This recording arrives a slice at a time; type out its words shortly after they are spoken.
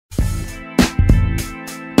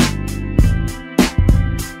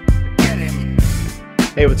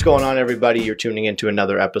Hey, what's going on, everybody? You're tuning into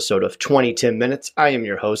another episode of 20 Tim Minutes. I am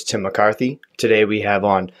your host, Tim McCarthy. Today we have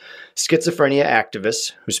on schizophrenia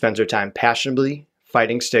activist who spends her time passionately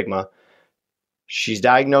fighting stigma. She's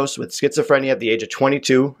diagnosed with schizophrenia at the age of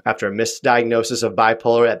 22 after a misdiagnosis of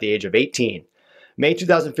bipolar at the age of 18. May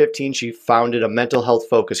 2015, she founded a mental health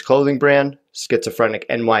focused clothing brand, Schizophrenic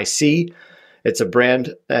NYC. It's a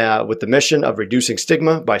brand with the mission of reducing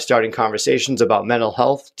stigma by starting conversations about mental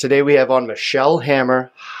health. Today we have on Michelle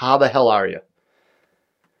Hammer. How the hell are you?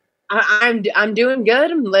 I'm doing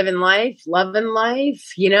good. I'm living life, loving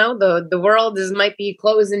life. You know, the world might be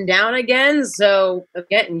closing down again, so I'm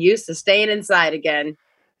getting used to staying inside again.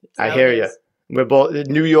 I hear you. We're both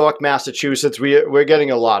New York, Massachusetts. We're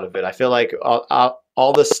getting a lot of it. I feel like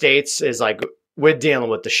all the states is like we're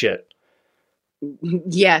dealing with the shit.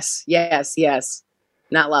 Yes.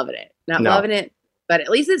 Not loving it. Loving it. But at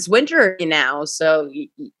least it's winter now, so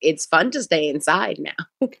it's fun to stay inside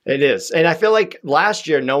now. It is. And I feel like last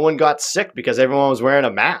year no one got sick because everyone was wearing a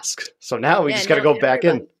mask. So now we just got to go back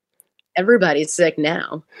in. Everybody's sick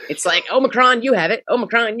now. It's like, Omicron, you have it.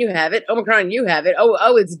 Omicron, you have it. Omicron, you have it.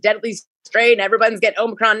 Oh, it's deadly strain. Everyone's getting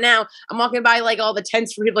Omicron now. I'm walking by like all the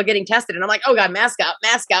tents where people are getting tested. And I'm like, oh God, mask up,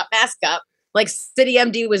 mask up, mask up. Like City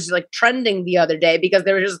MD was like trending the other day because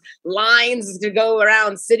there were just lines to go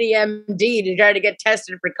around City MD to try to get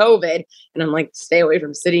tested for COVID. And I'm like, stay away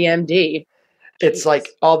from City MD. It's like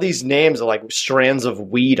all these names are like strands of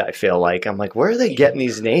weed, I feel like. I'm like, where are they getting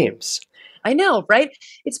these names? I know, right?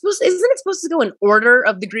 Isn't it supposed to go in order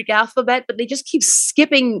of the Greek alphabet? But they just keep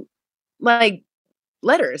skipping like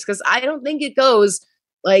letters because I don't think it goes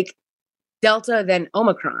like Delta then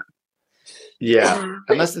Omicron. Yeah,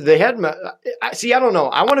 unless they had. See, I don't know.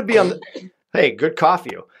 I want to be on. Hey, good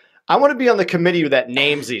coffee. I want to be on the committee that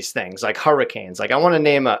names these things, like hurricanes. Like I want to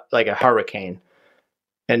name a hurricane,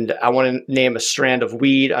 and I want to name a strand of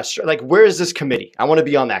weed. Like, where is this committee? I want to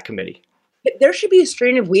be on that committee. There should be a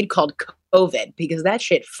strain of weed called COVID because that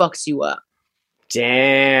shit fucks you up.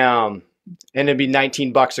 Damn, and it'd be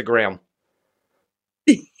 $19 a gram.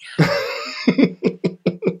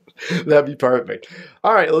 That'd be perfect.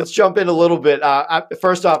 All right, let's jump in a little bit.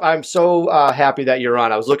 First off, I'm so happy that you're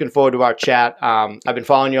on. I was looking forward to our chat. I've been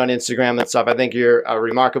following you on Instagram and stuff. I think you're a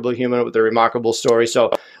remarkable human with a remarkable story.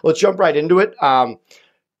 So let's jump right into it.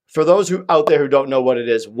 For those who out there who don't know what it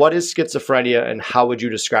is, what is schizophrenia and how would you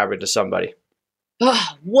describe it to somebody?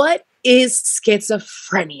 What is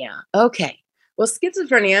schizophrenia? Okay. Well,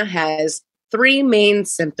 schizophrenia has three main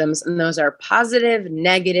symptoms, and those are positive,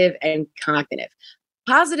 negative, and cognitive.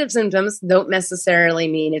 Positive symptoms don't necessarily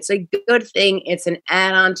mean it's a good thing. It's an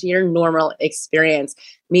add-on to your normal experience,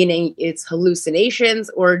 meaning it's hallucinations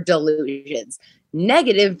or delusions.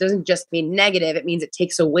 Negative doesn't just mean negative. It means it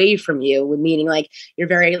takes away from you, meaning like you're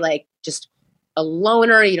very like just a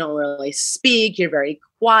loner. You don't really speak. You're very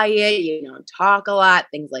quiet. You don't talk a lot,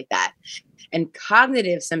 things like that. And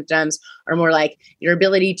cognitive symptoms are more like your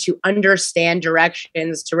ability to understand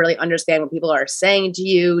directions, to really understand what people are saying to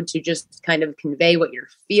you, to just kind of convey what you're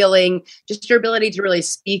feeling, just your ability to really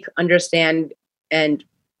speak, understand, and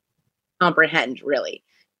comprehend, really.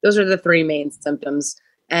 Those are the three main symptoms.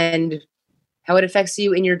 And how it affects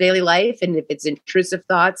you in your daily life, and if it's intrusive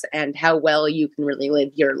thoughts, and how well you can really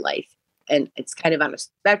live your life. And it's kind of on a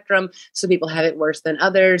spectrum. Some people have it worse than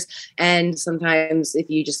others. And sometimes if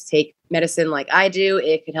you just take medicine like I do,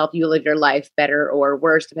 it can help you live your life better or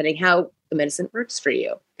worse, depending how the medicine works for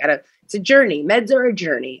you. It's a journey. Meds are a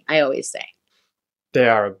journey, I always say. They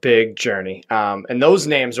are a big journey. And those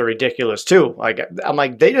names are ridiculous too. Like, I'm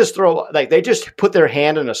like, they just put their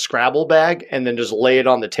hand in a Scrabble bag and then just lay it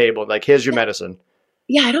on the table. Like, here's your medicine.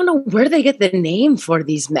 Yeah. I don't know where they get the name for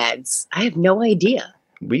these meds. I have no idea.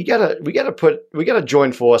 We gotta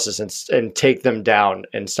join forces and take them down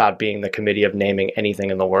and stop being the committee of naming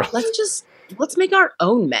anything in the world. Let's make our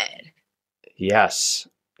own med. Yes.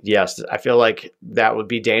 I feel like that would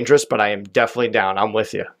be dangerous, but I am definitely down. I'm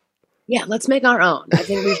with you. Yeah, let's make our own. I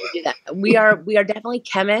think we should do that. We are definitely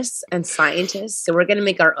chemists and scientists, so we're gonna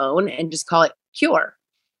make our own and just call it Cure.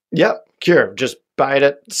 Yep, Cure. Just buy it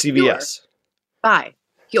at CVS.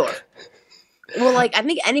 Cure. Well, like I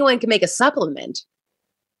think anyone can make a supplement.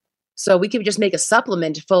 So we could just make a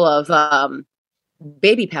supplement full of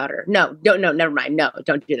baby powder. No, never mind. No,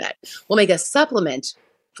 don't do that. We'll make a supplement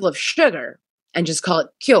full of sugar and just call it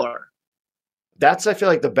Cure. That's, I feel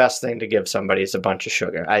like, the best thing to give somebody is a bunch of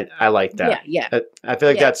sugar. I like that. Yeah. I feel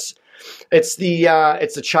like it's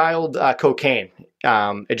the child cocaine.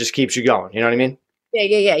 It just keeps you going. You know what I mean?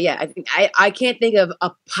 Yeah. I think I can't think of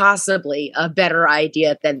a possibly a better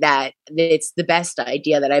idea than that. It's the best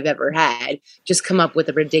idea that I've ever had. Just come up with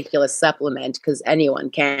a ridiculous supplement because anyone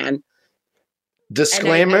can.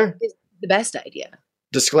 Disclaimer. It's the best idea.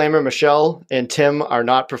 Disclaimer, Michelle and Tim are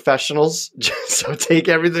not professionals, so take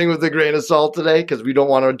everything with a grain of salt today because we don't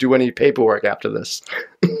want to do any paperwork after this.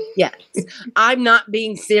 Yes, I'm not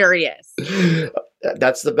being serious.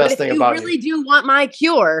 That's the best thing about it. If you really do want my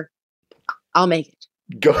cure, I'll make it.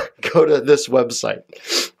 Go to this website.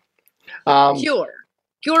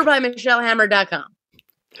 CurebyMichelleHammer.com.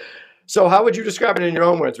 So how would you describe it in your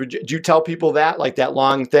own words? Do you tell people that, like that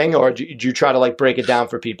long thing, or do you try to like break it down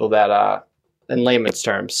for people that in layman's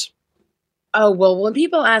terms? Oh, well, when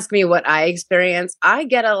people ask me what I experience, I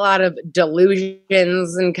get a lot of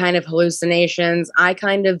delusions and kind of hallucinations. I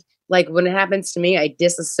kind of like when it happens to me, I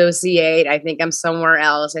disassociate. I think I'm somewhere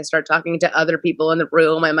else. I start talking to other people in the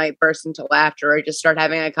room. I might burst into laughter or just start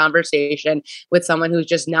having a conversation with someone who's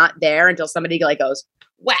just not there until somebody like goes,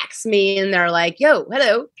 whacks me. And they're like, yo,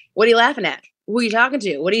 hello, what are you laughing at? Who are you talking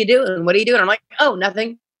to? What are you doing? What are you doing? I'm like, oh,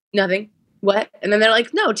 nothing. What? And then they're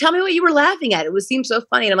like, no, tell me what you were laughing at. It seemed so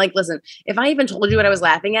funny. And I'm like, listen, if I even told you what I was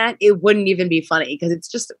laughing at, it wouldn't even be funny because it's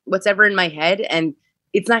just what's ever in my head and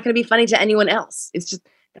it's not going to be funny to anyone else. It's just,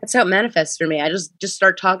 that's how it manifests for me. I just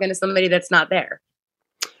start talking to somebody that's not there.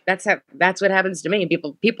 That's what happens to me.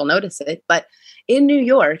 People notice it. But in New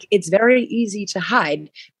York, it's very easy to hide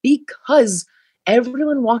because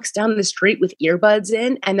everyone walks down the street with earbuds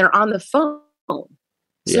in and they're on the phone.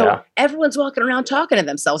 So everyone's walking around talking to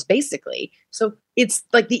themselves, basically. So it's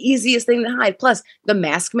like the easiest thing to hide. Plus, the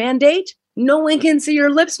mask mandate, no one can see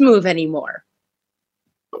your lips move anymore.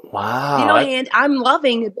 Wow. And I'm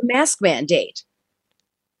loving the mask mandate.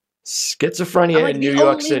 Schizophrenia in New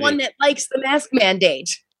York City. I'm the only one that likes the mask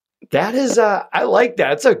mandate. That is, I like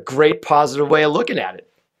that. It's a great positive way of looking at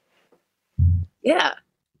it. Yeah.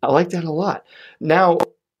 I like that a lot. Now,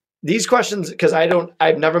 these questions, because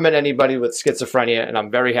I've never met anybody with schizophrenia, and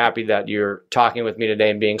I'm very happy that you're talking with me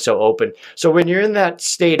today and being so open. So when you're in that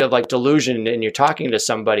state of like delusion and you're talking to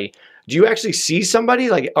somebody, do you actually see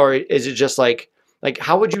somebody like, or is it just like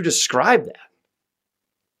how would you describe that?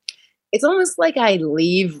 It's almost like I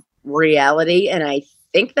leave reality and I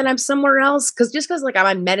think that I'm somewhere else because like I'm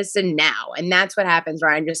on medicine now, and that's what happens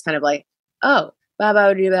where I'm just kind of like, oh. But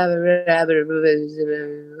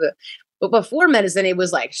before medicine, it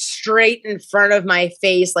was like straight in front of my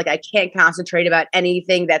face. Like I can't concentrate about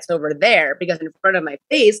anything that's over there because in front of my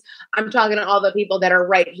face, I'm talking to all the people that are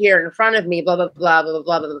right here in front of me, blah, blah, blah, blah, blah,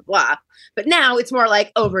 blah, blah, blah. But now it's more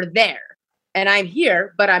like over there. And I'm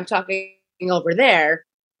here, but I'm talking over there.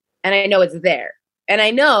 And I know it's there. And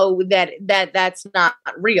I know that's not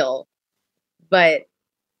real. But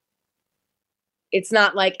it's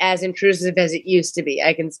not like as intrusive as it used to be.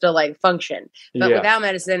 I can still like function, but without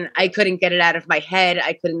medicine, I couldn't get it out of my head.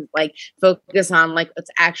 I couldn't like focus on like what's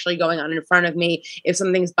actually going on in front of me. If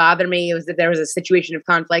something's bothered me, it was that there was a situation of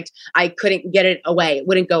conflict. I couldn't get it away. It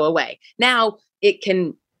wouldn't go away. Now it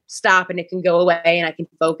can stop and it can go away and I can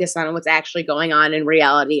focus on what's actually going on in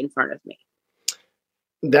reality in front of me.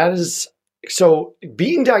 That is so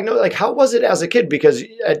being diagnosed, like how was it as a kid? Because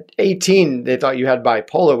at 18, they thought you had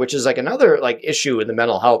bipolar, which is like another like issue in the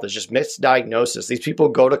mental health is just misdiagnosis. These people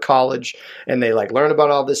go to college and they like learn about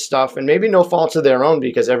all this stuff and maybe no fault of their own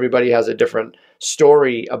because everybody has a different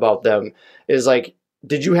story about them. Is like,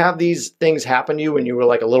 did you have these things happen to you when you were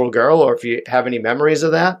like a little girl or if you have any memories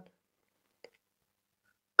of that?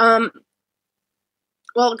 Well,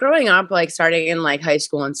 growing up, like starting in like high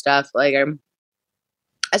school and stuff, like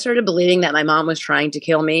I started believing that my mom was trying to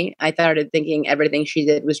kill me. I started thinking everything she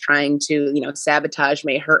did was trying to, sabotage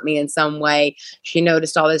me, hurt me in some way. She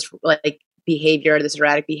noticed all this like behavior, this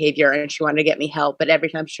erratic behavior, and she wanted to get me help. But every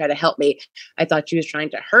time she tried to help me, I thought she was trying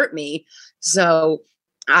to hurt me. So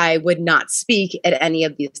I would not speak at any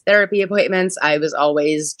of these therapy appointments. I was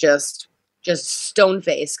always just stone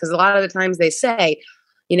faced because a lot of the times they say,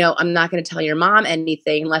 I'm not going to tell your mom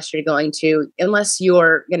anything unless you're going to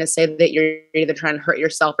say that you're either trying to hurt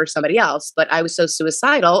yourself or somebody else. But I was so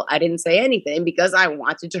suicidal, I didn't say anything because I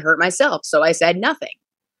wanted to hurt myself. So I said nothing.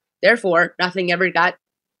 Therefore, nothing ever got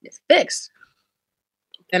fixed.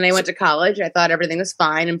 Then I went to college. I thought everything was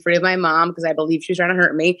fine. I'm free of my mom because I believe she was trying to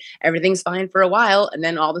hurt me. Everything's fine for a while. And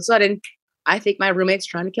then all of a sudden, I think my roommate's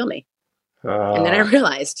trying to kill me. And then I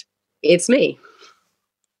realized it's me.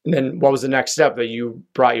 And then what was the next step that you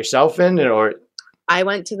brought yourself in or? I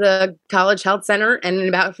went to the college health center and in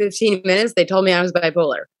about 15 minutes, they told me I was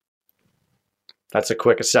bipolar. That's a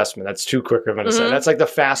quick assessment. That's too quick of an assessment. That's like the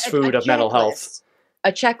fast food of mental health.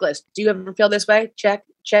 A checklist. Do you ever feel this way? Check,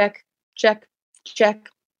 check, check. Check,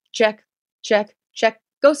 check, check, check.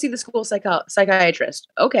 Go see the school psychiatrist.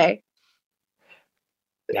 Okay.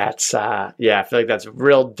 That's yeah, I feel like that's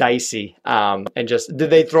real dicey. And just did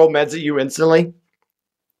they throw meds at you instantly?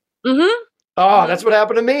 Mm-hmm. Oh, that's what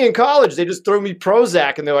happened to me in college. They just threw me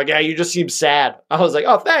Prozac and they're like, "Yeah, you just seem sad." I was like,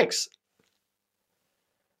 "Oh, thanks."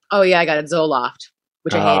 Oh yeah, I got a Zoloft,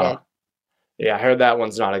 which I hated. Yeah, I heard that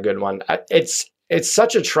one's not a good one. It's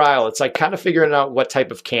such a trial. It's like kind of figuring out what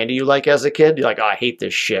type of candy you like as a kid. You're like, "Oh, I hate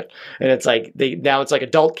this shit," and it's like now it's like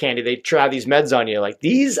adult candy. They try these meds on you. Like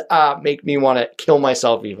these make me want to kill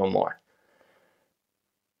myself even more.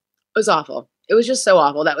 It was awful. It was just so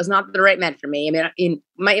awful. That was not the right med for me. I mean, it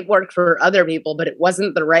might work for other people, but it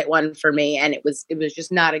wasn't the right one for me, and it was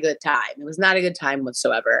just not a good time. It was not a good time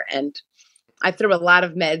whatsoever, and I threw a lot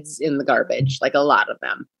of meds in the garbage, like a lot of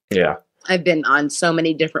them. Yeah. I've been on so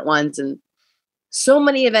many different ones, and so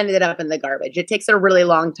many have ended up in the garbage. It takes a really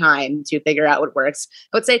long time to figure out what works.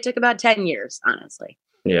 I would say it took about 10 years, honestly.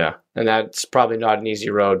 Yeah, and that's probably not an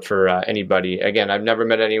easy road for anybody. Again, I've never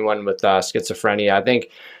met anyone with schizophrenia. I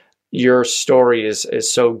think your story is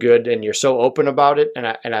so good, and you're so open about it,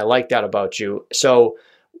 and I like that about you. So,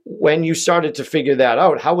 when you started to figure that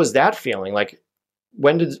out, how was that feeling? Like,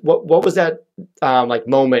 what was that like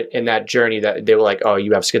moment in that journey that they were like, "Oh,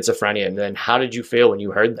 you have schizophrenia," and then how did you feel when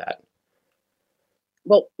you heard that?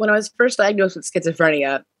 Well, when I was first diagnosed with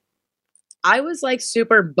schizophrenia, I was like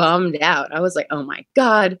super bummed out. I was like, oh my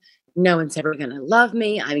God, no one's ever going to love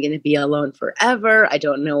me. I'm going to be alone forever. I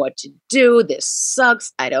don't know what to do. This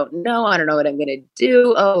sucks. I don't know. I don't know what I'm going to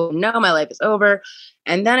do. Oh no, my life is over.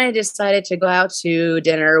 And then I decided to go out to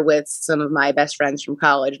dinner with some of my best friends from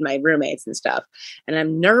college, my roommates and stuff. And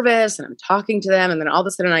I'm nervous and I'm talking to them. And then all of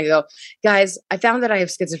a sudden I go, guys, I found that I have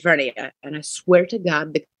schizophrenia. And I swear to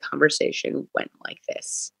God, the conversation went like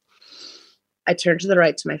this. I turned to the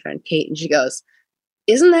right to my friend Kate, and she goes,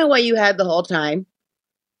 isn't that what you had the whole time?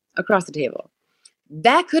 Across the table.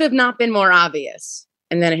 That could have not been more obvious.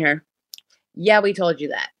 And then I hear, yeah, we told you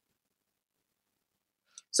that.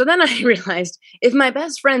 So then I realized if my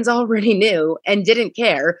best friends already knew and didn't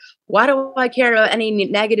care, why do I care about any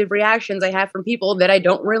negative reactions I have from people that I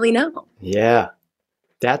don't really know? Yeah,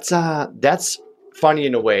 that's funny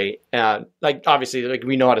in a way. Like obviously, like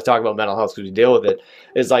we know how to talk about mental health because we deal with it.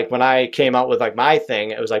 Is like when I came out with like my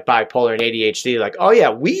thing, it was like bipolar and ADHD. Like, oh yeah,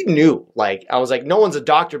 we knew. Like I was like, no one's a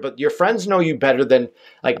doctor, but your friends know you better than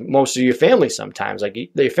like most of your family. Sometimes, like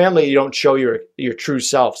your family, you don't show your true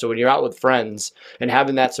self. So when you're out with friends and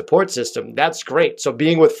having that support system, that's great. So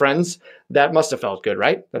being with friends, that must have felt good,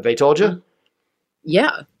 right? That they told you.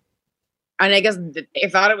 Yeah, and I guess they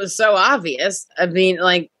thought it was so obvious. I mean,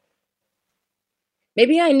 like.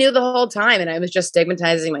 Maybe I knew the whole time and I was just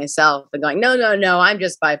stigmatizing myself and going, no, I'm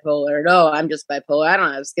just bipolar. No, I'm just bipolar. I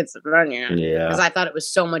don't have schizophrenia. Yeah. Because I thought it was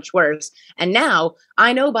so much worse. And now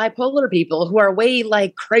I know bipolar people who are way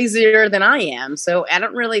like crazier than I am. So I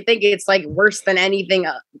don't really think it's like worse than anything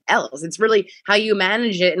else. It's really how you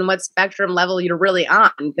manage it and what spectrum level you're really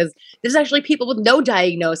on. Because there's actually people with no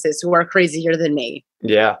diagnosis who are crazier than me.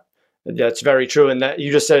 Yeah. That's very true. And that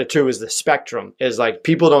you just said it too, is the spectrum is like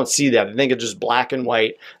people don't see that. They think it's just black and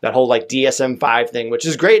white, that whole like DSM-5 thing, which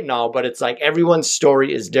is great and all, but it's like everyone's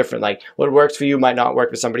story is different. Like what works for you might not work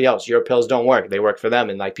for somebody else. Your pills don't work. They work for them.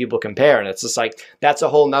 And like people compare. And it's just like, that's a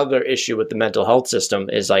whole nother issue with the mental health system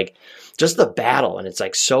is like just the battle. And it's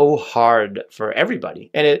like so hard for everybody.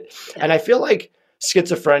 And I feel like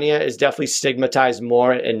schizophrenia is definitely stigmatized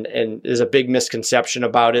more and there's a big misconception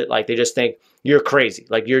about it. Like they just think, you're crazy.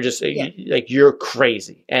 Like you're just like you're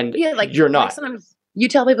crazy, and like you're not. Like sometimes you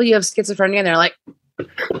tell people you have schizophrenia, and they're like,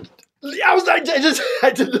 I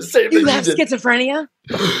did the same thing. You have schizophrenia?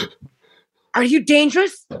 Are you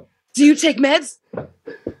dangerous? Do you take meds?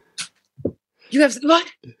 You have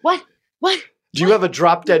what? Do you have a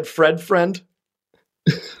Drop Dead Fred friend?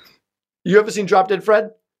 You ever seen Drop Dead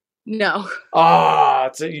Fred? No.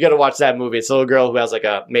 You got to watch that movie. It's a little girl who has like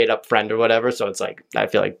a made up friend or whatever. So it's like, I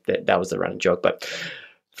feel like that was the running joke, but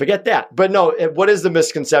forget that. But no, what is the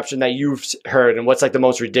misconception that you've heard and what's like the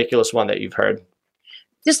most ridiculous one that you've heard?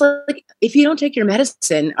 Just like, if you don't take your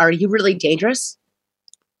medicine, are you really dangerous?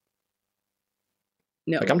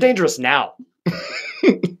 No. Like I'm dangerous now.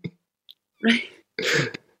 Right.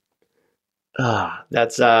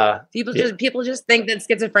 That's people just think that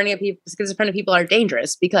schizophrenic people are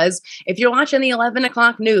dangerous because if you're watching the 11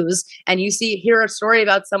 o'clock news and you hear a story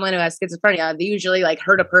about someone who has schizophrenia, they usually like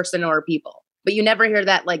hurt a person or people, but you never hear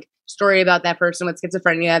that like story about that person with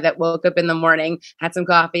schizophrenia that woke up in the morning, had some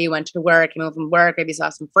coffee, went to work, came home from work, maybe saw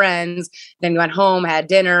some friends, then went home, had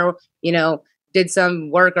dinner, did some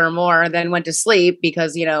work or more, then went to sleep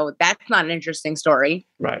because, that's not an interesting story.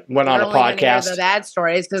 Right. Went on We're a only gonna hear podcast. the bad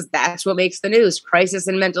stories because that's what makes the news. Crisis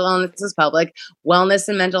and mental illness is public. Wellness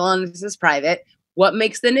and mental illness is private. What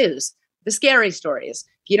makes the news? The scary stories.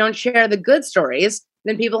 If you don't share the good stories,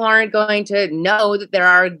 then people aren't going to know that there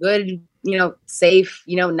are good, safe,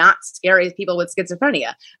 not scary people with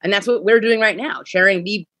schizophrenia. And that's what we're doing right now, sharing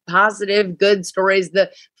the positive, good stories,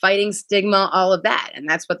 the fighting stigma, all of that. And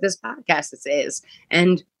that's what this podcast is.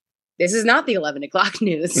 And this is not the 11 o'clock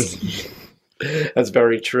news. That's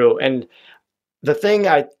very true. And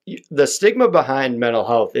the stigma behind mental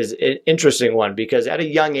health is an interesting one because at a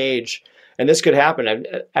young age, and this could happen,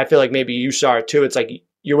 I feel like maybe you saw it too. It's like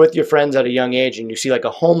you're with your friends at a young age and you see like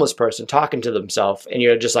a homeless person talking to themselves and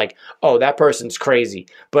you're just like, oh, that person's crazy.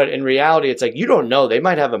 But in reality, it's like, you don't know, they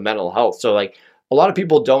might have a mental health. So like a lot of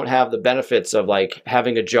people don't have the benefits of like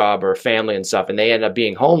having a job or a family and stuff, and they end up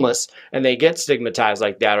being homeless and they get stigmatized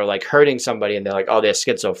like that, or like hurting somebody and they're like, oh, they're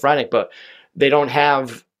schizophrenic, but they don't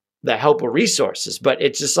have the help or resources. But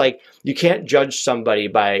it's just like, you can't judge somebody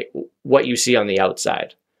by what you see on the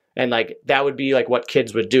outside. And like, that would be like what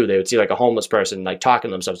kids would do. They would see like a homeless person, like talking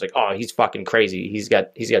to themselves like, oh, he's fucking crazy. He's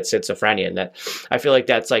got schizophrenia. And that, I feel like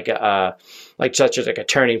that's like such as like a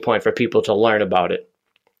turning point for people to learn about it.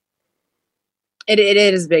 It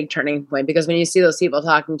is a big turning point because when you see those people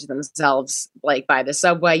talking to themselves, like by the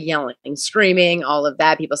subway, yelling, screaming, all of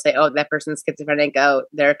that, people say, oh, that person's schizophrenic. Oh,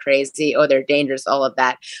 they're crazy. Oh, they're dangerous. All of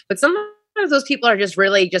that. But sometimes those people are just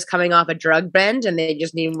really just coming off a drug bend and they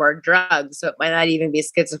just need more drugs. So it might not even be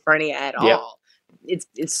schizophrenia at all. It's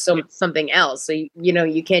something else. So,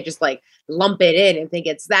 you can't just like lump it in and think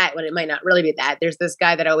it's that when it might not really be that. There's this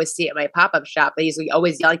guy that I always see at my pop-up shop that he's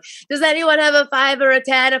always yelling, does anyone have a 5 or a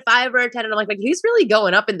 10, a 5 or a 10? And I'm like, he's really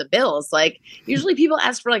going up in the bills. Like usually people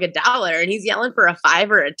ask for like $1 and he's yelling for a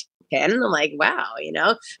 5 or a 10. And I'm like, wow,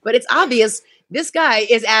 but it's obvious. This guy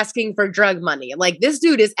is asking for drug money. Like this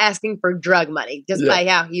dude is asking for drug money just by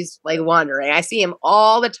how he's like wandering. I see him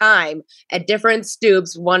all the time at different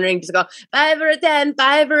stoops wandering to go 5 or a 10,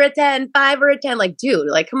 5 or a 10, 5 or a 10. Like, dude,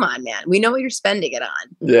 like, come on, man. We know what you're spending it on.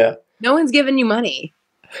 Yeah. No one's giving you money.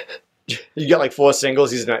 You get like 4 singles.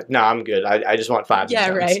 He's like, no, I'm good. I just want 5.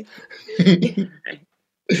 Yeah, right.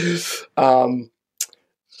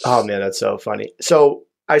 Oh man, that's so funny. So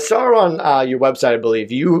I saw on your website, I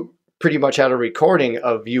believe you pretty much had a recording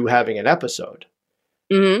of you having an episode.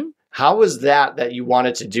 Mm-hmm. How was that you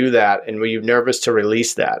wanted to do that? And were you nervous to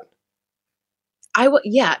release that?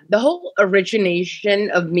 The whole origination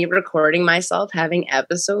of me recording myself having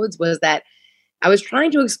episodes was that I was trying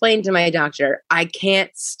to explain to my doctor, I can't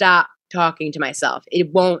stop talking to myself.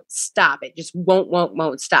 It won't stop. It just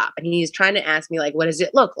won't stop. And he's trying to ask me like, what does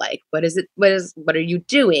it look like? What are you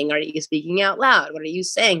doing? Are you speaking out loud? What are you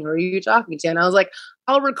saying? Who are you talking to? And I was like,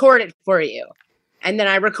 I'll record it for you. And then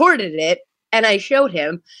I recorded it and I showed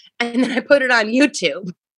him and then I put it on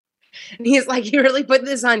YouTube. And he's like, you really put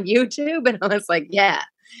this on YouTube? And I was like, yeah.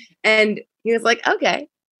 And he was like, okay.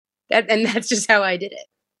 And that's just how I did it.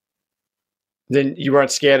 Then you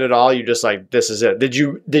weren't scared at all? You just like, this is it. Did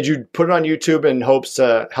you put it on YouTube in hopes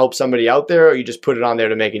to help somebody out there, or you just put it on there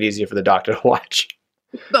to make it easier for the doctor to watch?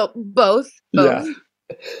 Both. Yeah.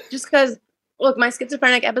 Just because, look, my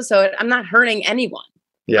schizophrenic episode, I'm not hurting anyone.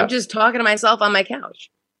 Yeah. I'm just talking to myself on my couch.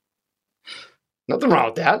 Nothing wrong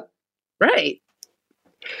with that. Right.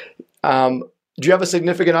 Do you have a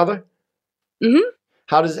significant other? Mm-hmm.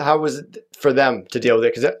 How was it for them to deal with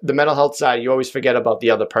it? Because the mental health side, you always forget about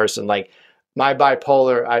the other person. Like my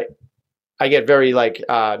bipolar, I get very like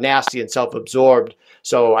nasty and self-absorbed.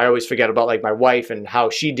 So I always forget about like my wife and how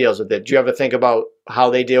she deals with it. Do you ever think about how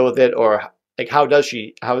they deal with it, or like how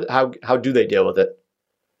do they deal with it?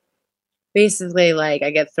 Basically, like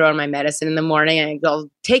I get thrown my medicine in the morning and I go,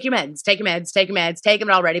 take your meds, take them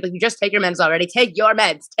already. But you just take your meds already. Take your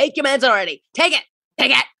meds already. Take it. I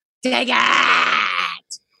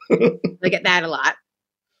get that a lot.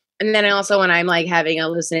 And then I also, when I'm like having a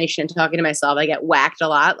hallucination, talking to myself, I get whacked a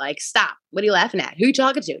lot. Like, stop. What are you laughing at? Who are you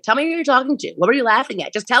talking to? Tell me who you're talking to. What were you laughing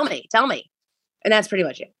at? Just tell me. And that's pretty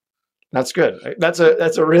much it. That's good. That's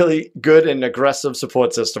a really good and aggressive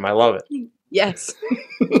support system. I love it. Yes.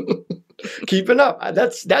 Keeping up.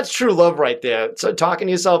 That's true love right there. So talking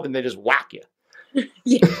to yourself and they just whack you.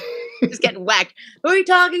 Yeah. Just getting whacked. Who are you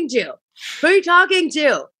talking to?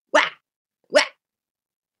 Whack.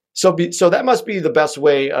 So that must be the best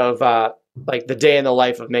way of like the day in the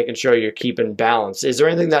life of making sure you're keeping balance. Is there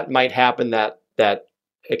anything that might happen that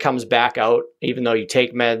it comes back out even though you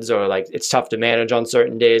take meds, or like it's tough to manage on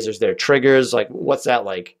certain days? Is there triggers? Like what's that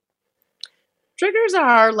like? Triggers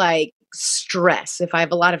are like stress. If I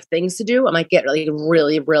have a lot of things to do, I might get really,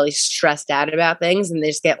 really, really stressed out about things and they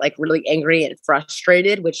just get like really angry and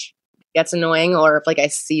frustrated, which gets annoying. Or if like I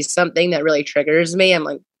see something that really triggers me, I'm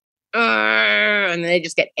like, and they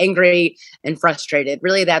just get angry and frustrated.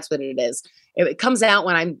 Really, that's what it is. It comes out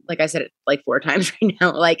when I'm, like I said it like 4 times right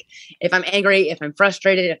now. Like if I'm angry, if I'm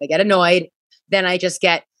frustrated, if I get annoyed, then I just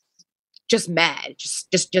get just mad,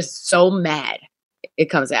 just so mad. It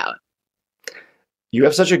comes out. You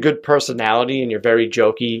have such a good personality and you're very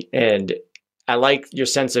jokey, and I like your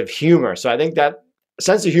sense of humor. So I think that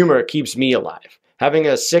sense of humor keeps me alive. Having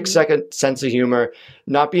a 6-second sense of humor,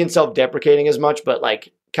 not being self-deprecating as much, but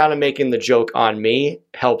like kind of making the joke on me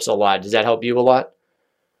helps a lot. Does that help you a lot?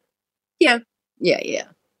 Yeah.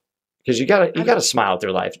 Because you gotta smile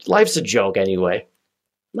through life. Life's a joke anyway.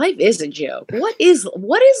 Life is a joke. What is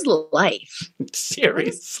life?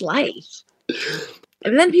 Serious. What is life?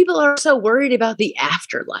 And then people are so worried about the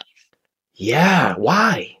afterlife. Yeah,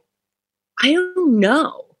 why? I don't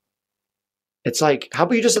know. It's like, how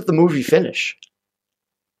about you just let the movie finish?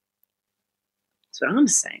 That's what I'm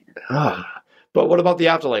saying. But what about the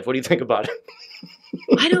afterlife? What do you think about it?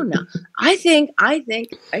 I don't know. I think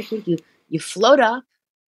you float up,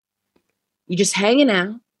 you just hanging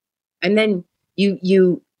out, and then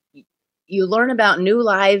you learn about new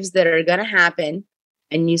lives that are gonna happen.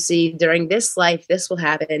 And you see during this life, this will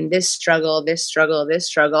happen, this struggle, this struggle, this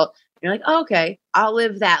struggle. You're like, oh, okay, I'll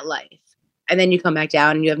live that life. And then you come back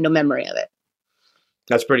down and you have no memory of it.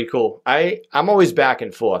 That's pretty cool. I'm always back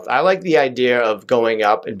and forth. I like the idea of going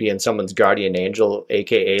up and being someone's guardian angel,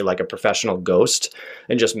 AKA like a professional ghost,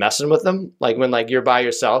 and just messing with them. Like when like you're by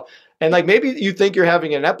yourself and like maybe you think you're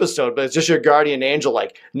having an episode, but it's just your guardian angel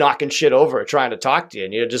like knocking shit over, trying to talk to you.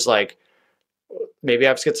 And you're just like, maybe I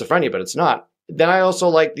have schizophrenia, but it's not. Then I also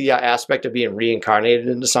like the aspect of being reincarnated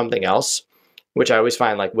into something else, which I always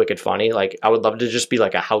find like wicked funny. Like I would love to just be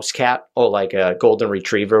like a house cat or like a golden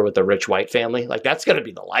retriever with a rich white family. Like that's going to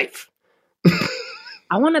be the life.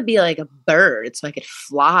 I want to be like a bird so I could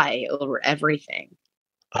fly over everything.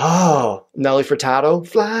 Oh, Nelly Furtado,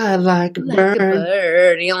 fly like a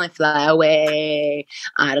bird. You only fly away.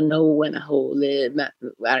 I don't know when I hold it.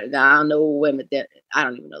 I don't know when I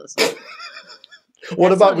don't even know the song.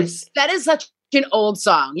 What about that is such an old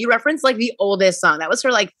song. You referenced like the oldest song. That was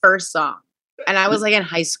her like first song. And I was like in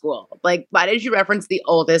high school. Like, why did you reference the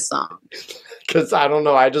oldest song? Because I don't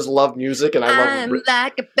know. I just love music and I love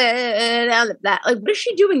like a bird on the black. Like, what is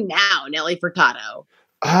she doing now, Nelly Furtado?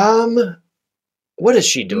 What is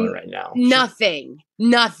she doing right now? Nothing.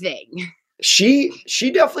 She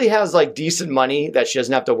definitely has like decent money that she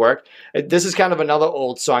doesn't have to work. This is kind of another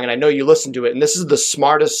old song, and I know you listen to it, and this is the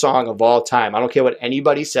smartest song of all time. I don't care what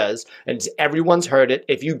anybody says, and everyone's heard it.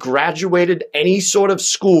 If you graduated any sort of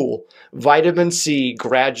school, Vitamin C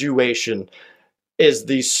Graduation is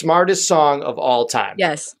the smartest song of all time.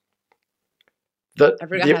 Yes. I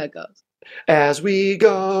forgot how it goes. As we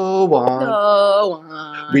go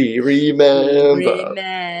on, we remember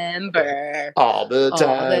all the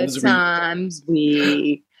times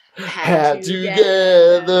we had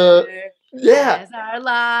together. Yeah. As our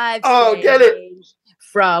lives get it.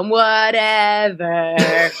 From whatever,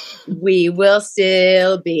 we will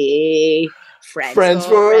still be friends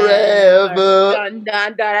forever. Dun,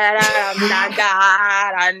 dun, dun, dun, dun,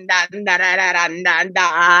 dun, dun, dun, dun, dun,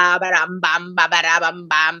 dun, ba-dum, bum, ba-ba-da-bum,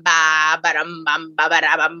 bum, ba-ba-dum, bum,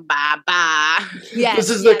 ba-ba-da-bum, ba-ba. Yes, this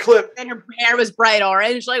is the clip. And her hair was bright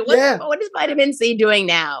orange. Like, what is Vitamin C doing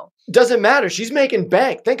now? Doesn't matter. She's making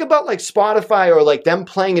bank. Think about like Spotify or like them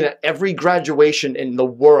playing it at every graduation in the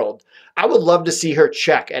world. I would love to see her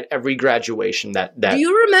check at every graduation. That Do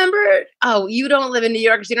you remember? Oh, you don't live in New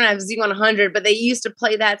York, so you don't have Z100, but they used to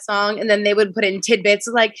play that song, and then they would put in tidbits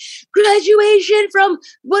like graduation from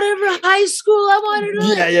whatever high school. I wanted to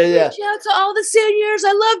reach out to all the seniors.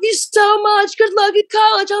 I love you so much. Good luck at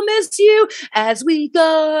college. I'll miss you as we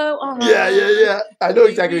go on. Yeah. I know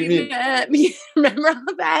exactly what you mean. Remember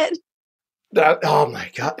all that? Oh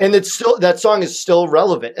my God! And it's still that song is still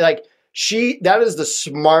relevant. Like. That is the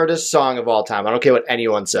smartest song of all time. I don't care what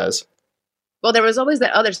anyone says. Well, there was always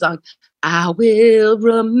that other song, I will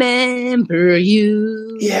remember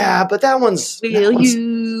you. Yeah, but that one's...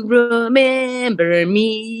 you remember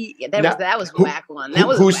me? Yeah, that was a whack one. That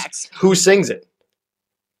was a whack song. Who sings it?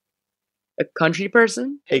 A country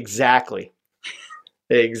person? Exactly.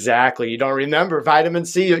 You don't remember vitamin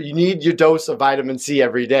C. You need your dose of vitamin C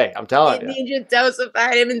every day. I'm telling you. You need your dose of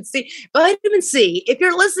vitamin C. Vitamin C, if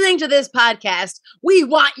you're listening to this podcast, we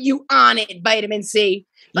want you on it, Vitamin C.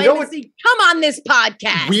 Vitamin C, come on this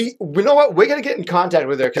podcast. You know what? We're going to get in contact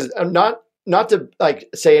with her because not to like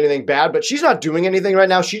say anything bad, but she's not doing anything right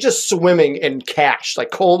now. She's just swimming in cash,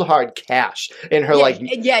 like cold hard cash in her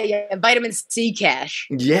vitamin C cash.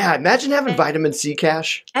 Yeah, imagine having vitamin C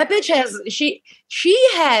cash. That bitch has she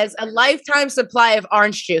has a lifetime supply of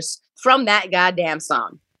orange juice from that goddamn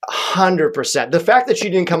song. 100%. The fact that she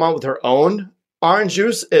didn't come out with her own orange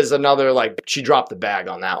juice is another, like, she dropped the bag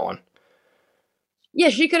on that one. Yeah,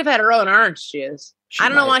 she could have had her own orange juice. I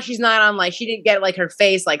don't know why she's not on, like, she didn't get, like, her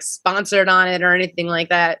face, like, sponsored on it or anything like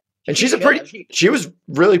that. And she was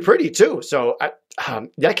really pretty, too. So, I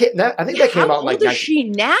think that came out like... How old is she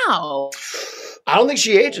now? I don't think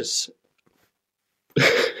she ages.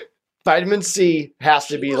 Vitamin C has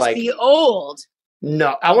to be, like... be old.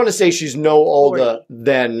 No, I want to say she's no older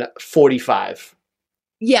than 45.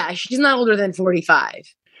 Yeah, she's not older than 45.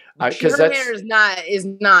 Because her hair is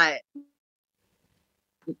not.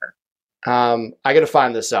 I got to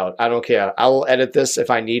find this out. I don't care. I will edit this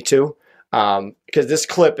if I need to. Because this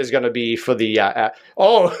clip is going to be for the.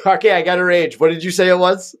 Okay. I got her age. What did you say it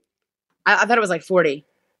was? I thought it was like 40.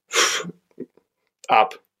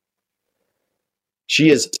 Up.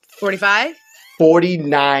 She is 45.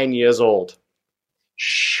 49 years old.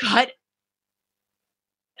 Shut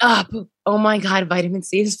up. Oh my God, vitamin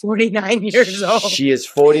C is 49 years old. She is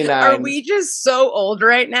 49. Are we just so old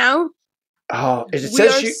right now? Oh, we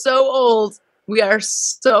are so old. We are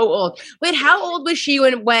so old. Wait, how old was she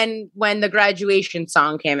when the Graduation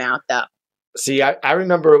song came out, though? See, I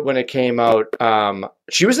remember when it came out.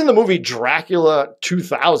 She was in the movie Dracula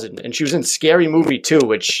 2000, and she was in Scary Movie 2,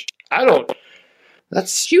 which I don't...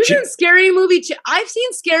 She was in Scary Movie 2. I've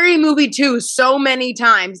seen Scary Movie 2 so many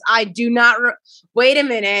times. I do not... Wait a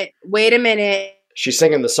minute. She's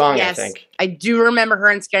singing the song, yes, I think. I do remember her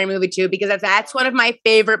in Scary Movie 2 because that's one of my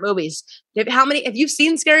favorite movies. Have you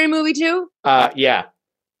seen Scary Movie 2? Yeah.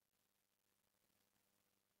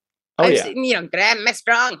 I've seen, grab my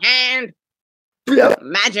strong hand. Yeah.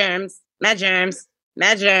 My germs.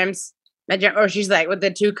 Or she's like with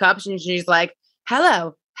the 2 cups and she's like,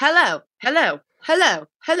 hello. This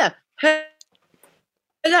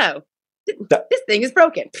thing is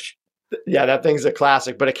broken. Yeah, that thing's a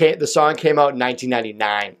classic. But the song came out in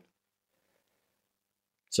 1999.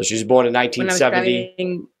 So she was born in 1970.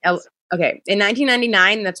 In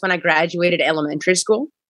 1999, that's when I graduated elementary school.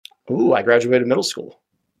 Ooh, I graduated middle school.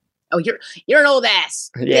 Oh, you're an old ass.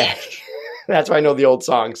 Yeah, that's why I know the old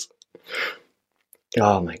songs.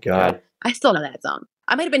 Oh my God, I still know that song.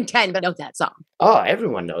 I might have been 10, but I know that song. Oh,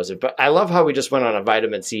 everyone knows it. But I love how we just went on a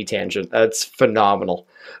vitamin C tangent. That's phenomenal.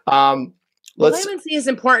 Vitamin C is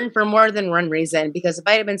important for more than one reason, because a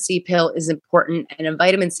vitamin C pill is important and a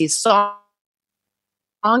vitamin C song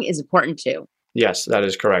is important too. Yes, that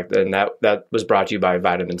is correct. And that was brought to you by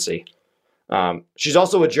Vitamin C. She's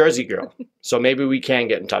also a Jersey girl, so maybe we can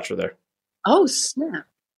get in touch with her. Oh, snap.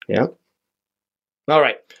 Yeah. All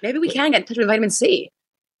right. Maybe we can get in touch with Vitamin C.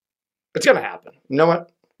 It's going to happen. You know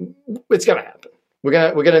what? It's going to happen. We're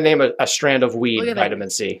gonna name a strand of weed Vitamin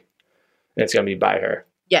C. And it's going to be by her.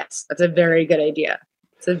 Yes, that's a very good idea.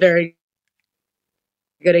 It's a very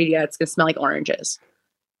good idea. It's going to smell like oranges.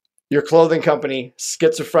 Your clothing company,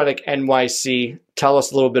 Schizophrenic NYC. Tell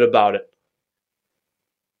us a little bit about it.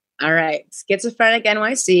 All right. Schizophrenic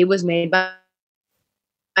NYC was made by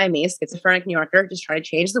me, a schizophrenic New Yorker, just trying to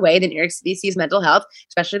change the way that New York City sees mental health,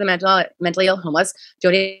 especially the mentally ill homeless.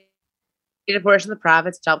 Donate a portion of the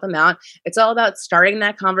profits to help them out. It's all about starting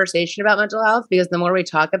that conversation about mental health, because the more we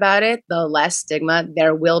talk about it, the less stigma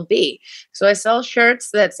there will be. So I sell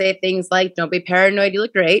shirts that say things like, don't be paranoid, you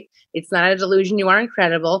look great. It's not a delusion, you are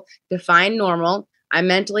incredible. Define normal. I'm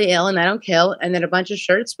mentally ill and I don't kill. And then a bunch of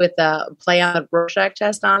shirts with a play on the Rorschach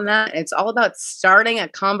test on that. It's all about starting a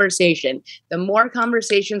conversation. The more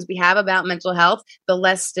conversations we have about mental health, the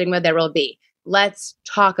less stigma there will be. Let's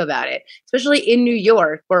talk about it, especially in New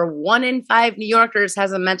York, where 1 in 5 New Yorkers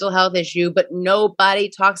has a mental health issue, but nobody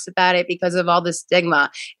talks about it because of all the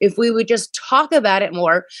stigma. If we would just talk about it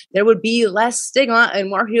more, there would be less stigma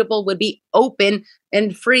and more people would be open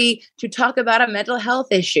and free to talk about a mental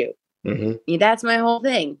health issue. Mm-hmm. That's my whole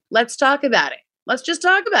thing. Let's talk about it. Let's just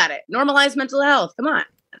talk about it. Normalize mental health. Come on.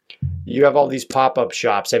 You have all these pop-up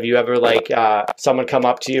shops. Have you ever someone come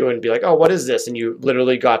up to you and be like, oh, what is this? And you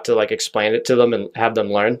literally got to explain it to them and have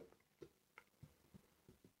them learn?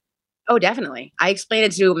 Oh, definitely. I explain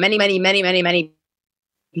it to many, many, many, many, many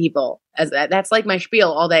people. That's like my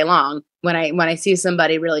spiel all day long. When I see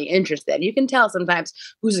somebody really interested, you can tell sometimes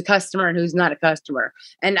who's a customer and who's not a customer.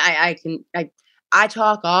 And I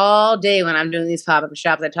talk all day when I'm doing these pop-up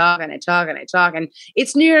shops. I talk and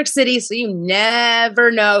it's New York City, so you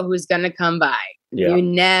never know who's going to come by. Yeah. You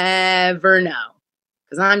never know.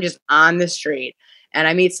 because I'm just on the street and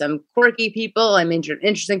I meet some quirky people. I meet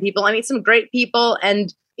interesting people. I meet some great people,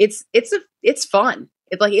 and it's fun.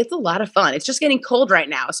 It's a lot of fun. It's just getting cold right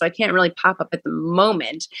now, so I can't really pop up at the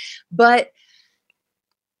moment, but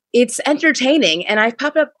it's entertaining. And I've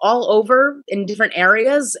popped up all over in different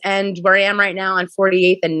areas, and where I am right now on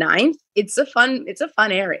 48th and 9th, it's a fun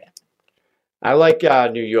area. I like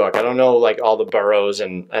New York. I don't know like all the boroughs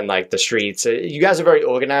and like the streets. You guys are very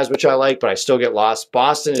organized, which I like, but I still get lost.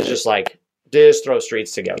 Boston is just like just throw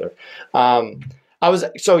streets together.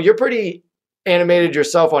 So you're pretty animated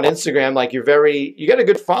yourself on Instagram. Like you got a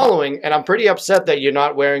good following, and I'm pretty upset that you're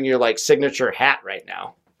not wearing your like signature hat right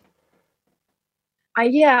now.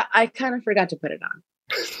 I kind of forgot to put it on.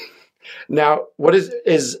 Now, what is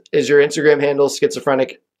your Instagram handle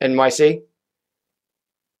Schizophrenic NYC?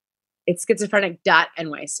 It's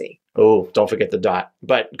schizophrenic.nyc. Oh, don't forget the dot.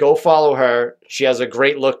 But go follow her. She has a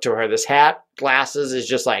great look to her. This hat, glasses is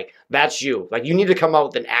just like, that's you. Like you need to come out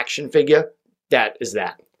with an action figure that is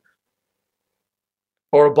that.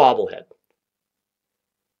 Or a bobblehead.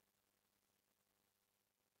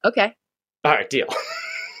 Okay. All right, deal.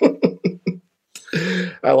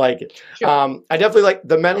 I like it. Sure. I definitely like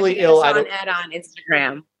the mentally ill. I saw an ad on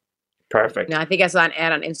Instagram. Perfect. No, I think I saw an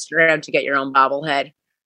ad on Instagram to get your own bobblehead.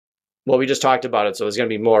 Well, we just talked about it, so there's going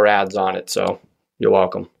to be more ads on it. So you're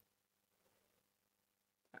welcome.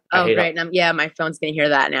 Oh, great. Yeah, my phone's going to hear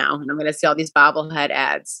that now. And I'm going to see all these bobblehead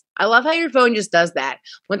ads. I love how your phone just does that.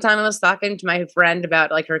 One time I was talking to my friend about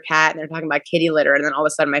like her cat, and they're talking about kitty litter. And then all of a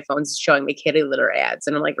sudden my phone's showing me kitty litter ads.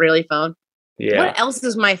 And I'm like, really, phone? Yeah. What else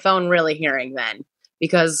is my phone really hearing then?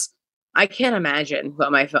 Because I can't imagine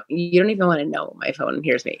what my phone, you don't even want to know what my phone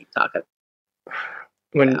hears me talk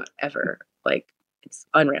about ever. Like, it's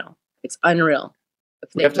unreal. It's unreal.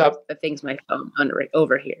 The things my phone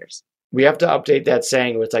overhears. We have to update that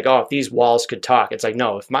saying where it's like, oh, if these walls could talk. It's like,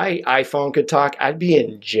 no, if my iPhone could talk, I'd be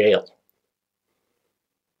in jail.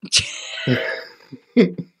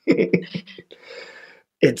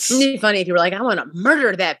 It's funny if you were like, I want to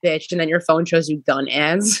murder that bitch, and then your phone shows you gun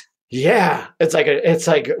ads. Yeah. It's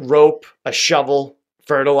like rope, a shovel,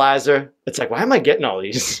 fertilizer. It's like, why am I getting all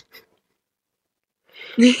these?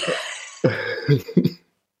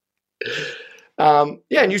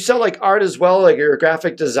 Yeah, and you sell like art as well, like you're a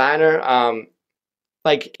graphic designer.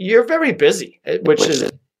 Like you're very busy, which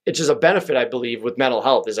is a benefit, I believe, with mental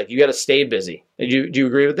health. Is like you got to stay busy. Do you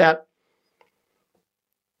agree with that?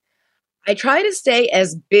 I try to stay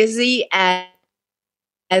as busy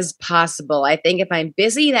as possible. I think if I'm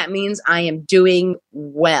busy, that means I am doing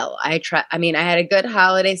well. I had a good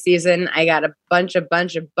holiday season. I got a bunch of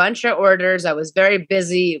orders. I was very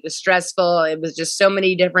busy. It was stressful. It was just so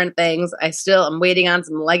many different things. I'm waiting on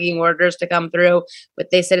some legging orders to come through,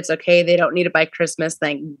 but they said it's okay. They don't need it by Christmas.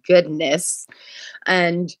 Thank goodness.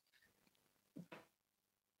 And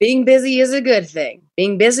being busy is a good thing.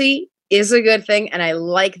 Being busy is a good thing, and I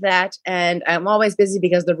like that. And I'm always busy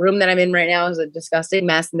because the room that I'm in right now is a disgusting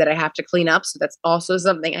mess and that I have to clean up. So that's also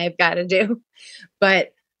something I've got to do.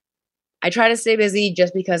 But I try to stay busy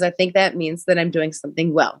just because I think that means that I'm doing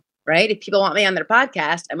something well, right? If people want me on their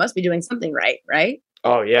podcast, I must be doing something right?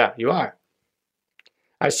 Oh, yeah, you are.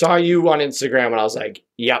 I saw you on Instagram and I was like,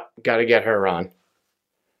 yep, got to get her on.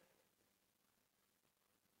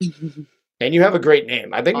 And you have a great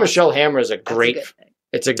name. I think awesome. Michelle Hammer is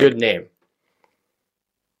it's a good name.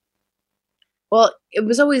 Well, it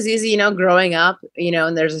was always easy, growing up,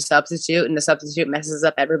 and there's a substitute and the substitute messes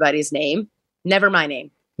up everybody's name. Never my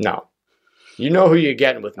name. No. You know who you're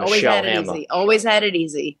getting with Michelle Hammer. Always had it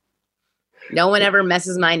easy. No one ever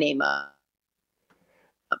messes my name up.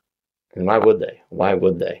 And why would they?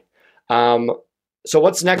 So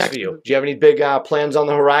what's next for you? Do you have any big plans on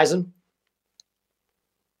the horizon?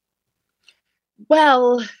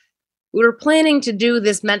 Well, we were planning to do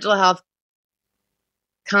this mental health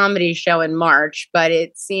comedy show in March, but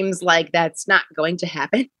it seems like that's not going to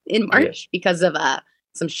happen in March because of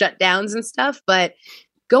some shutdowns and stuff. But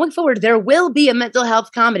going forward, there will be a mental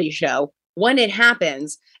health comedy show when it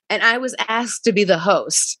happens. And I was asked to be the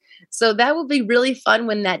host. So that will be really fun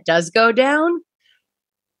when that does go down,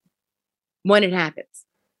 when it happens.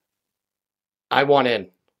 I want in.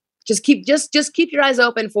 Just keep your eyes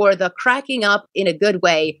open for the cracking up in a good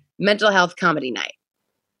way mental health comedy night.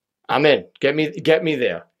 I'm in. Get me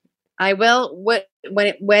there. I will. When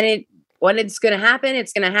it's going to happen,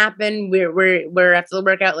 it's going to happen. We're have to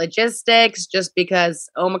work out logistics just because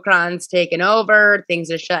Omicron's taken over,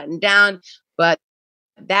 things are shutting down. But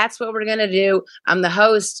that's what we're going to do. I'm the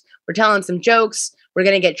host. We're telling some jokes. We're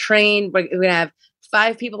going to get trained. We're going to have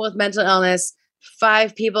 5 people with mental illness.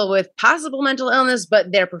 5 people with possible mental illness,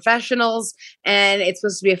 but they're professionals, and it's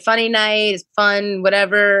supposed to be a funny night. It's fun,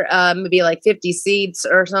 whatever. Maybe like 50 seats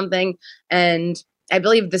or something. And I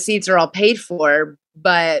believe the seats are all paid for,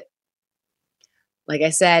 but like I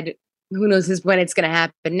said, who knows when it's going to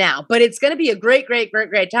happen now, but it's going to be a great, great, great,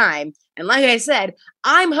 great time. And like I said,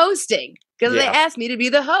 I'm hosting because they asked me to be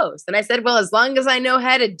the host. And I said, well, as long as I know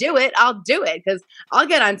how to do it, I'll do it because I'll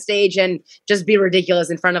get on stage and just be ridiculous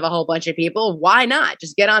in front of a whole bunch of people. Why not?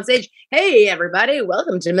 Just get on stage. Hey, everybody,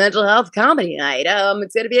 welcome to Mental Health Comedy Night.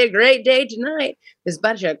 It's going to be a great day tonight. There's a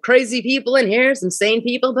bunch of crazy people in here, some sane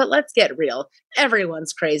people, but let's get real.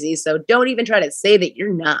 Everyone's crazy, so don't even try to say that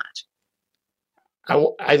you're not.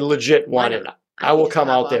 I legit want it. I will come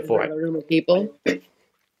out there for it. A room of people.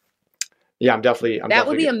 Yeah, I'm definitely. That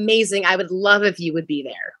would be amazing. I would love if you would be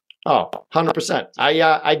there. Oh, 100%.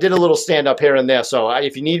 I did a little stand up here and there. So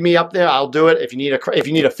if you need me up there, I'll do it. If you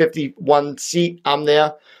need a 51 seat, I'm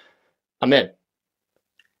there. I'm in.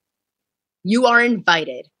 You are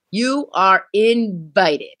invited. You are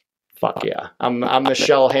invited. Fuck yeah. I'm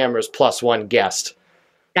Michelle Hammer's +1 guest.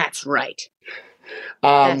 That's right.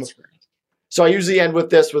 That's right. So I usually end with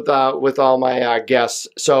this with all my guests.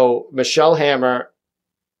 So Michelle Hammer,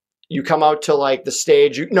 you come out to like the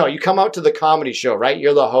stage. You come out to the comedy show, right?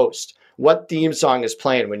 You're the host. What theme song is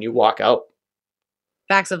playing when you walk out?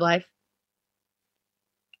 Facts of Life.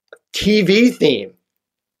 TV theme.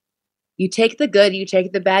 You take the good, you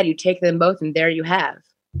take the bad, you take them both, and there you have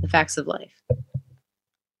the facts of life.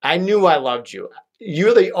 I knew I loved you.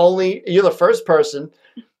 You're the first person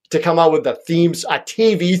to come out with a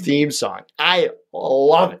TV theme song. I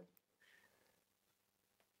love it.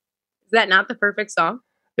 Is that not the perfect song?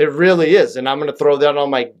 It really is. And I'm going to throw that on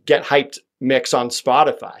my Get Hyped mix on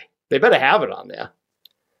Spotify. They better have it on there.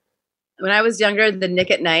 When I was younger, the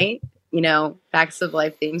Nick at Night, Facts of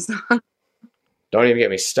Life theme song. Don't even get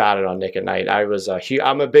me started on Nick at Night.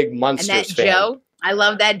 I'm a big Munsters fan. And that Joe, I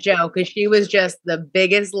love that Joe because she was just the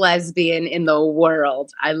biggest lesbian in the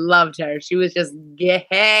world. I loved her. She was just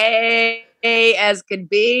gay as could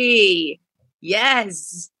be.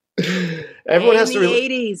 Yes. Everyone has to. In the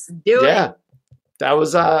 80s. Do it. Yeah. That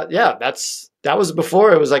was that was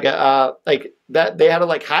before it was like like that they had to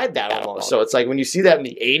like hide that almost. So it's like when you see that in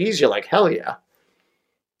the 80s, you're like, hell yeah.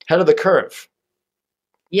 Head of the curve.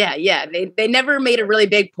 Yeah. They never made a really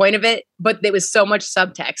big point of it, but there was so much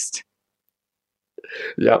subtext.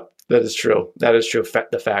 Yep, that is true. That is true.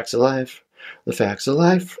 The facts of life. The facts of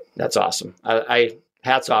life. That's awesome. I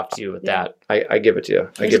hats off to you with that. I give it to you.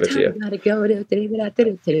 I give it to you. Gotta go to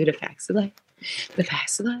the facts of life. The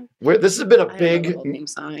facts of life. This has been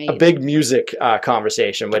a big music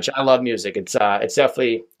conversation, which I love music. It's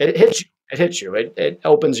definitely it hits you. It hits you. It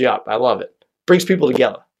opens you up. I love it. Brings people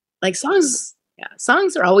together. Like songs. Yeah,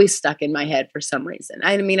 songs are always stuck in my head for some reason.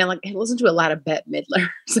 I listen to a lot of Bette Midler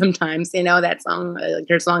sometimes. That song, like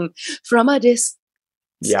her song "From a Distance."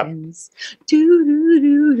 Yep. And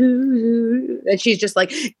she's just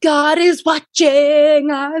like, God is watching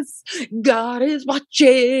us. God is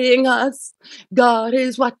watching us. God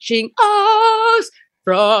is watching us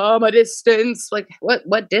from a distance. Like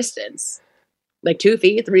what distance? Like 2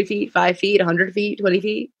 feet, 3 feet, 5 feet, 100 feet, 20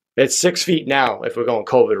 feet? It's 6 feet now if we're going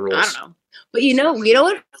COVID rules. I don't know. But you know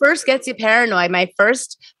what first gets you paranoid? My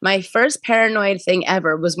first paranoid thing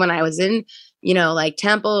ever was when I was in, like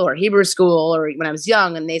temple or Hebrew school or when I was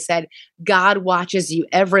young, and they said, God watches you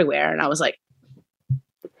everywhere. And I was like,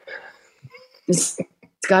 is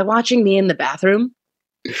God watching me in the bathroom?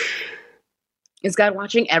 Is God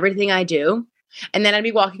watching everything I do? And then I'd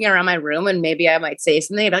be walking around my room and maybe I might say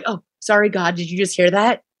something. I'd be like, oh, sorry, God, did you just hear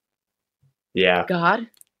that? Yeah. God,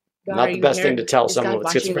 not the best thing to tell someone with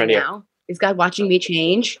schizophrenia. Is God watching me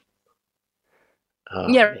change?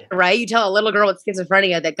 Yeah, right. You tell a little girl with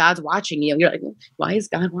schizophrenia that God's watching you. You're like, why is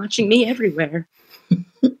God watching me everywhere?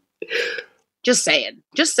 Just saying.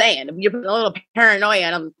 You're putting a little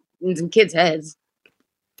paranoia in some kids' heads.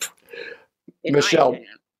 Michelle,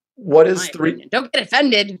 what is 3? Don't get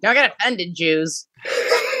offended. Don't get offended, Jews.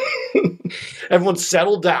 Everyone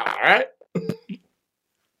settle down, all right?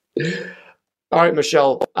 All right,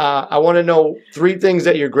 Michelle, I want to know 3 things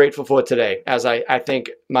that you're grateful for today, as I think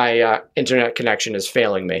my internet connection is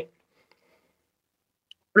failing me.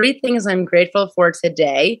 3 things I'm grateful for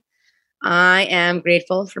today. I am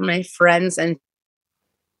grateful for my friends and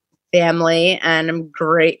family, and I'm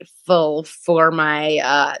grateful for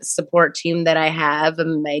my support team that I have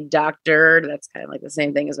and my doctor. That's kind of like the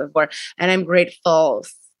same thing as before. And I'm grateful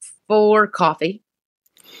for coffee.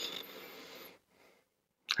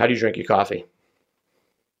 How do you drink your coffee?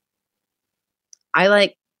 I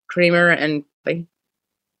like creamer and coffee.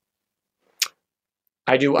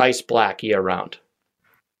 I do ice black year round.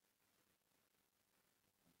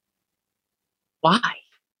 Why?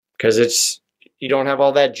 Because you don't have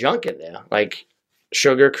all that junk in there, like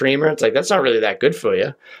sugar, creamer. It's like, that's not really that good for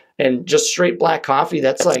you. And just straight black coffee,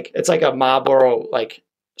 it's like a Marlboro like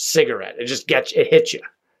cigarette. It hits you.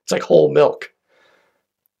 It's like whole milk.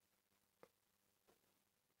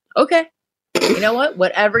 Okay. You know what?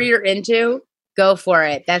 Whatever you're into, go for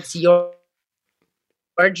it. That's your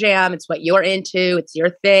jam. It's what you're into. It's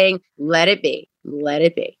your thing. Let it be. Let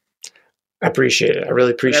it be. I appreciate it. I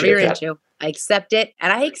really appreciate Whatever you're that. into. I accept it.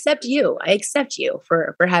 And I accept you. I accept you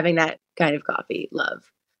for having that kind of coffee love.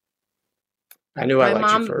 I knew I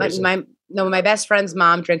liked you for a reason. My best friend's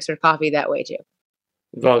mom drinks her coffee that way too.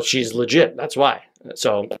 Well, she's legit. That's why.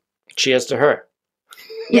 So cheers to her.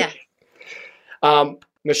 Yeah.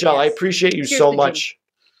 Michelle, yes. I appreciate you so much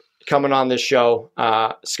coming on this show.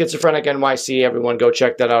 Schizophrenic NYC, everyone go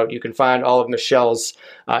check that out. You can find all of Michelle's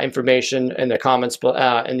information in the comments,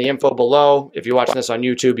 in the info below. If you're watching this on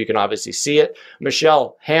YouTube, you can obviously see it.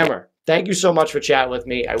 Michelle Hammer, thank you so much for chatting with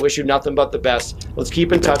me. I wish you nothing but the best. Let's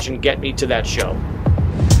keep in touch and get me to that show.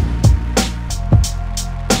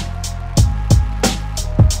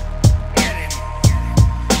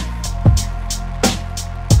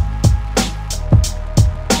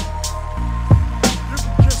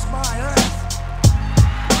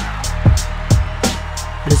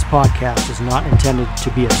 This podcast is not intended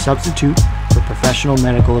to be a substitute for professional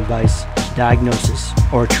medical advice, diagnosis,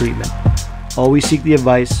 or treatment. Always seek the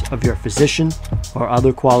advice of your physician or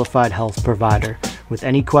other qualified health provider with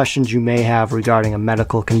any questions you may have regarding a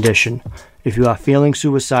medical condition. If you are feeling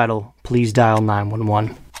suicidal, please dial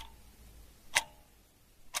 911.